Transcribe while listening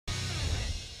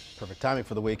Perfect timing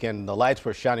for the weekend. The lights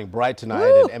were shining bright tonight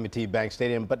at M&T Bank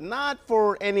Stadium, but not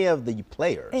for any of the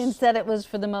players. Instead, it was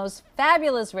for the most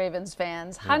fabulous Ravens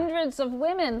fans. Hundreds of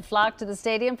women flocked to the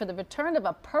stadium for the return of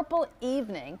a purple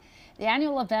evening. The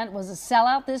annual event was a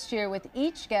sellout this year, with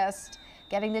each guest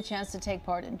getting the chance to take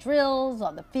part in drills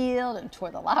on the field and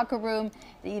tour the locker room.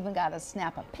 They even got to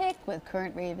snap a pic with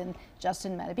current Raven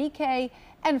Justin Madubuike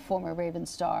and former Raven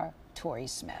star Torrey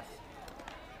Smith.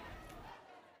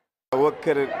 What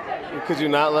could you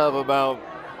not love about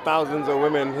thousands of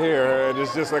women here and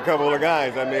it's just a couple of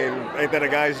guys? I mean, ain't that a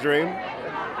guy's dream?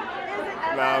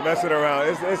 Nah, messing around.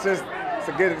 It's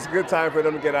a good time for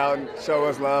them to get out and show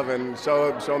us love and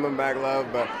show them back love.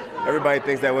 But everybody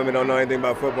thinks that women don't know anything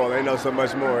about football. They know so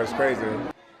much more. It's crazy.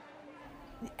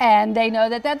 And they know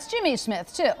that that's Jimmy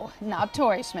Smith too, not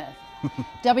Torrey Smith.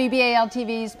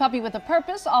 WBAL-TV's Puppy with a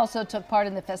Purpose also took part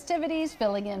in the festivities,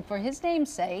 filling in for his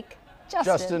namesake,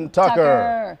 Justin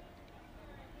Tucker.